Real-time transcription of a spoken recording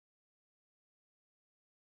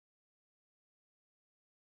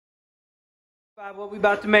What we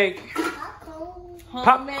about to make? Popcorn.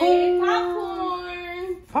 Popcorn.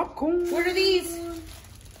 Popcorn. Popcorn. What are these?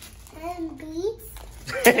 And beets.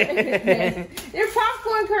 They're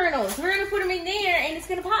popcorn kernels. We're gonna put them in there and it's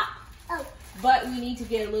gonna pop. Oh. But we need to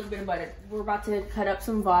get a little bit of butter. We're about to cut up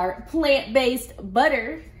some of our plant-based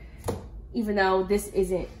butter. Even though this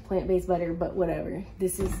isn't plant-based butter, but whatever.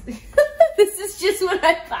 This is this is just what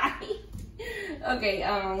I buy. Okay,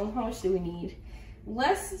 how much do we need?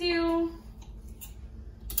 Let's do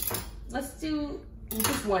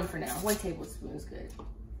just one for now. 1 tablespoon is good.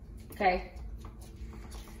 Okay.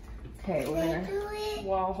 Okay, we're gonna,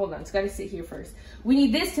 well, hold on. It's gotta sit here first. We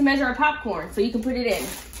need this to measure our popcorn so you can put it in.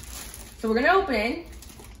 So we're gonna open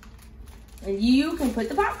and you can put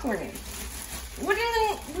the popcorn in. What do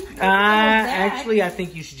you think? Actually, I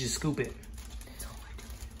think you should just scoop it.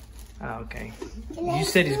 Oh, okay. You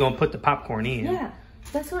said he's gonna put the popcorn in. Yeah,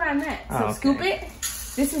 that's what I meant. So okay. Scoop it.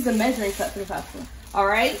 This is the measuring cup for the popcorn. All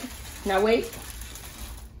right, now wait.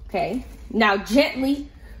 Okay, now gently,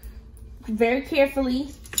 very carefully.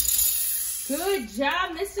 Good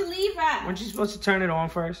job, Mr. Levi. Weren't you supposed to turn it on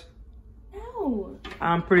first? No.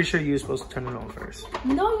 I'm pretty sure you were supposed to turn it on first.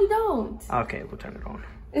 No, you don't. Okay, we'll turn it on.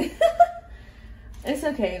 It's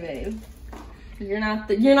okay, babe. You're not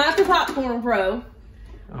the popcorn pro.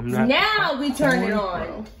 I'm not. Now we turn it on.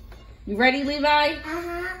 Pro. You ready, Levi?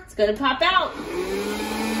 It's gonna pop out.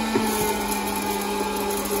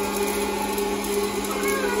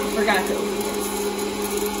 Forgot to open it.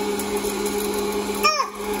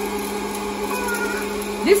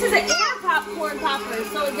 This is an air popcorn popper,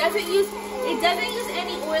 so it doesn't use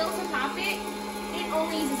any oil to pop it. It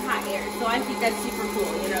only uses hot air, so I think that's super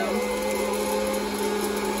cool. You know,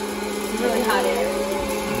 really hot air.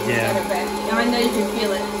 Yeah. I know you can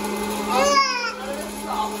feel it.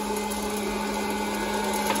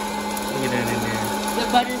 Look at that in there.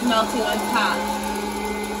 The butter's melting on top.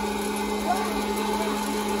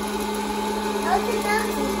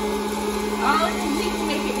 Oh, you can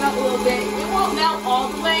make it melt a little bit. It won't melt all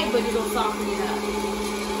the way, but it'll soften it up.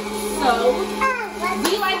 So, do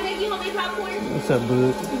you like making homemade popcorn? What's up,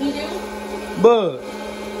 Bug? You do? Bug.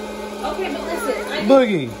 Okay, but listen.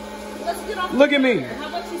 Boogie. Let's get off. Look at me. How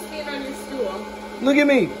about you stand on your stool? Look at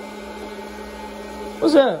me.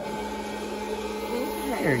 What's up?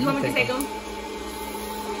 Okay. Here, You want me to take them?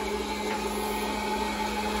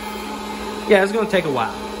 Yeah, it's gonna take a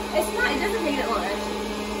while. It's not. It doesn't take that long, actually.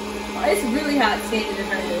 It's really hot standing in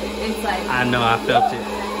front of it. It's like. I know. I felt it.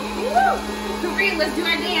 Woo! Kareem, let's do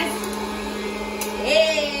our dance.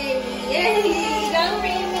 Hey, hey, go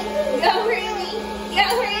Remy, go Remy, go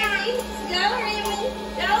Remy, go Remy,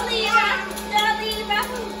 go Levi, go Levi.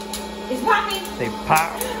 It's popping. Say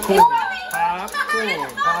popcorn. It's popping. Popcorn.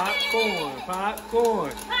 It's popping.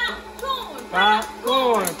 Popcorn. Popcorn.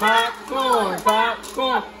 Popcorn. Popcorn.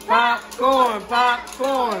 Popcorn. Popcorn.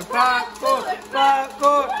 Popcorn. Popcorn.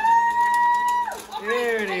 Popcorn.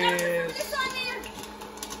 There it is. It's on there.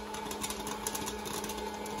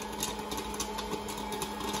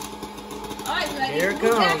 All right, buddy. Here it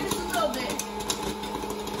Move back comes. just a little bit.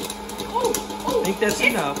 Ooh, ooh. I think that's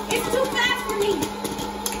enough. It's too fast for me.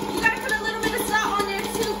 You gotta put a little bit of salt on there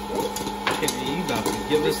too. Ooh. You about to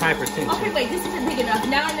give us hypertension. Okay, wait, this isn't big enough.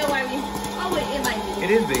 Now I know why we. Oh wait, it might be.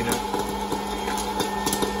 It is big enough.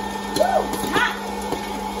 Woo! It's hot.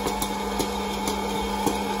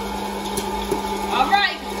 All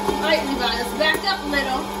right, Levi, let's back up a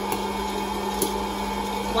little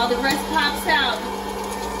while the rest pops out.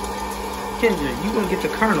 Kendra, you gonna get the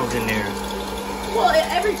kernels in there. Well,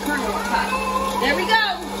 every kernel is hot. There we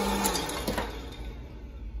go.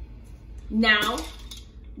 Now,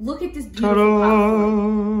 look at this beautiful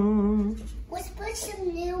popcorn. Let's put some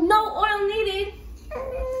new. No oil needed.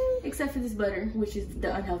 Except for this butter, which is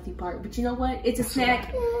the unhealthy part. But you know what? It's a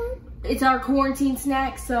snack. It's our quarantine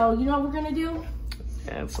snack. So, you know what we're going to do?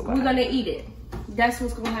 That's a lot. We're going to eat it. That's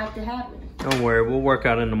what's going to have to happen. Don't worry, we'll work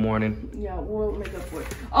out in the morning. Yeah, we'll make up for it.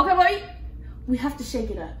 Okay, wait. We have to shake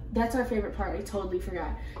it up. That's our favorite part. I totally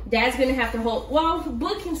forgot. Dad's going to have to hold. Well,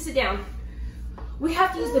 Book can sit down. We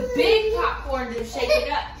have to use the big popcorn to shake it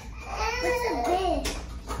up. What's a big?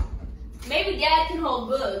 Maybe Dad can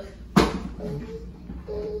hold Boog.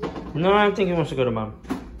 No, I think he wants to go to Mom.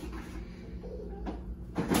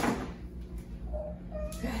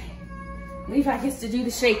 Levi gets to do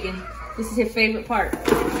the shaking. This is his favorite part.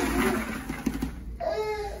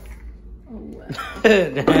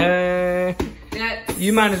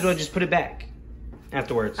 You might as well just put it back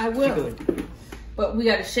afterwards. I will. But we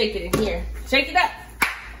gotta shake it in here. Shake it up.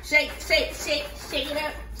 Shake, shake, shake, shake it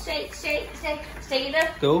up. Shake, shake, shake, shake it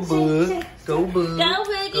up. Go Bug. Go Bug. Go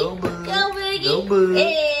Boogie. Go Bug. Go Boogie. Go Bug.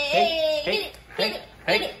 Hey,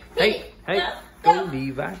 Hey, hey, hey. Go,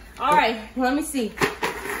 Levi. All right, let me see.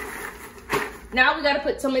 Now we gotta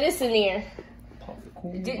put some of this in there.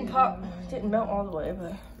 It didn't pop, didn't melt all the way,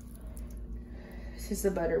 but this is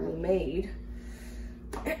the butter we made.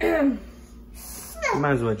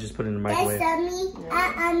 Might as well just put it in the microwave.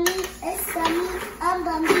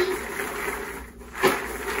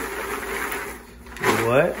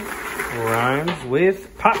 What rhymes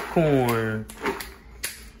with popcorn?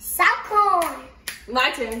 Popcorn.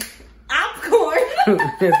 My turn. Popcorn.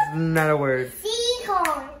 It's not a word.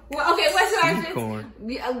 Seacorn. Well, okay, what rhymes Corn.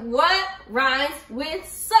 with? What rhymes with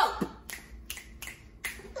soap?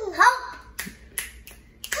 Hope.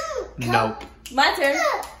 Nope. My turn.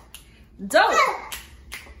 Dope.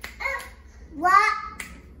 What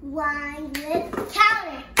rhymes with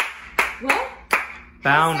counter? What?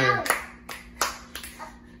 Bounder.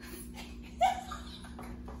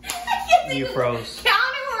 You froze.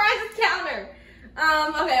 Counter rhymes with counter.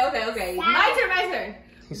 Okay. My turn.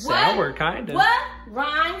 Sour, kind of. What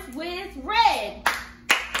rhymes with red?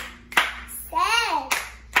 Sad.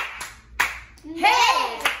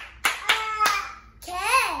 Head.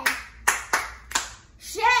 Can.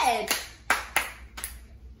 Shed.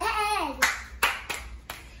 Head.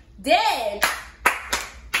 Dead.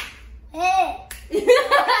 Head. You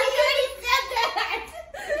already said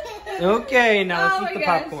that. Okay, now Oh let's my eat the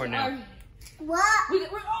gosh. popcorn now. What? We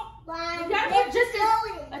Rhymes gotta with put just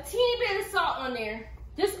soda? a teeny bit of salt on there.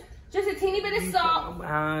 Just a teeny bit of salt.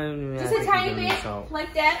 I Just think a you're tiny doing bit, salt.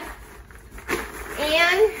 like that.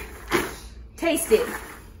 And taste it.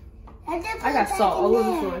 I got salt all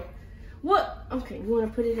over the floor. What? Okay, you want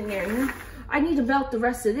to put it in there now? I need to melt the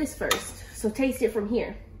rest of this first. So taste it from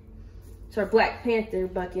here. It's our Black Panther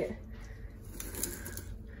bucket.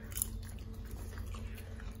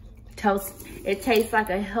 Toast. It tastes like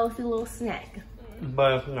a healthy little snack.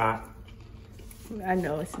 But it's not. I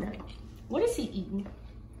know it's not. What is he eating?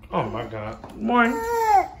 Oh my god. Morning.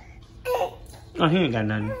 Oh, he ain't got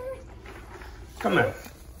nothing. Come on.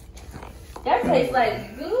 That tastes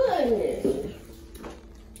like good.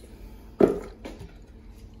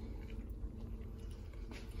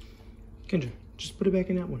 Kendra, just put it back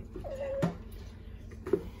in that one.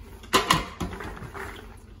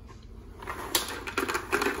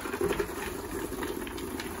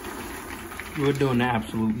 We're doing the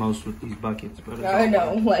absolute most with these buckets, but it's I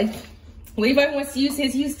know, like Levi wants to use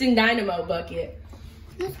his Houston Dynamo bucket.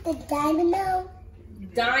 The dynamo.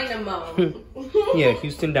 Dynamo. yeah,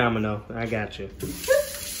 Houston Domino. I got you.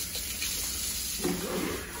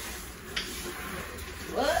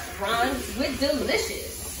 What rhymes with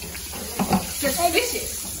delicious?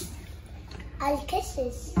 Suspicious.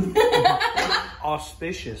 Kisses.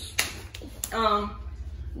 Auspicious.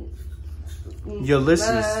 Ulysses.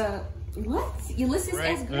 Ulysses. What? Ulysses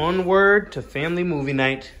Right. is good. One word to family movie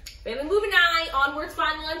night. Family movie night. Onwards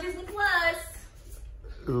finally on Disney Plus.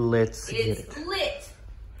 Let's get It's it. lit.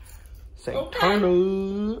 Say Okay. turn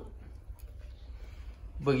up.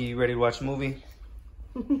 Boogie, you ready to watch a movie?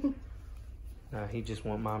 Nah, he just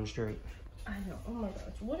want mom's drink. I know. Oh my gosh.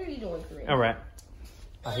 What are you doing, Kareem? All right.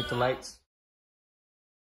 I'll hit the lights.